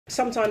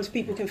Sometimes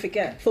people can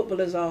forget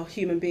footballers are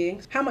human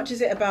beings. How much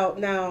is it about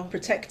now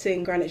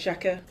protecting Granit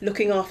Xhaka,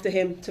 looking after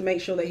him to make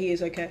sure that he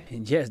is okay?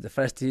 Yes, the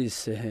first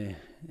is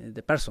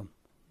the person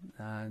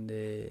and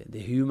the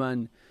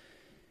human.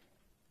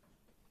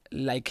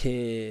 Like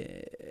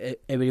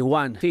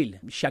everyone feel.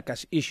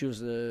 Xhaka's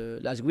issues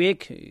last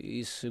week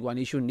is one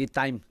issue, need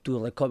time to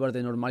recover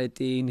the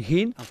normality in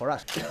him and for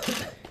us.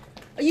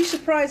 Are you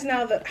surprised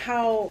now that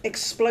how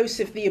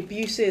explosive the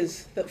abuse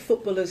is that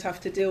footballers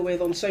have to deal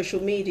with on social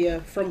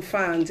media from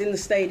fans in the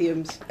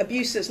stadiums?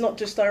 Abuse that's not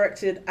just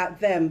directed at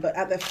them, but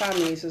at their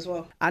families as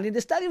well. And in the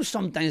stadium,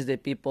 sometimes the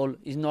people,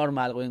 it's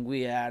normal when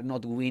we are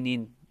not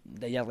winning,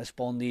 they are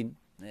responding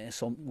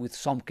with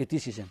some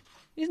criticism.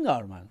 It's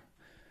normal.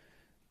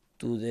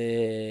 To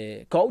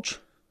the coach,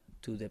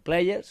 to the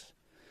players,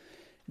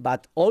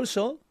 but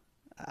also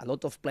a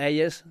lot of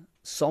players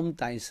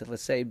sometimes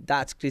receive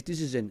that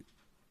criticism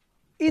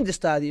in the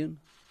stadium,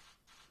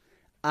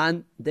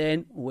 and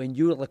then when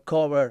you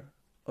recover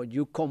or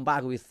you come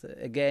back with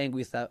a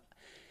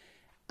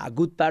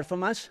good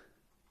performance,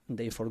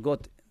 they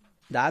forgot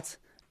that,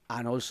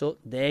 and also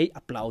they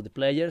applaud the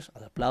players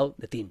and applaud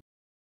the team.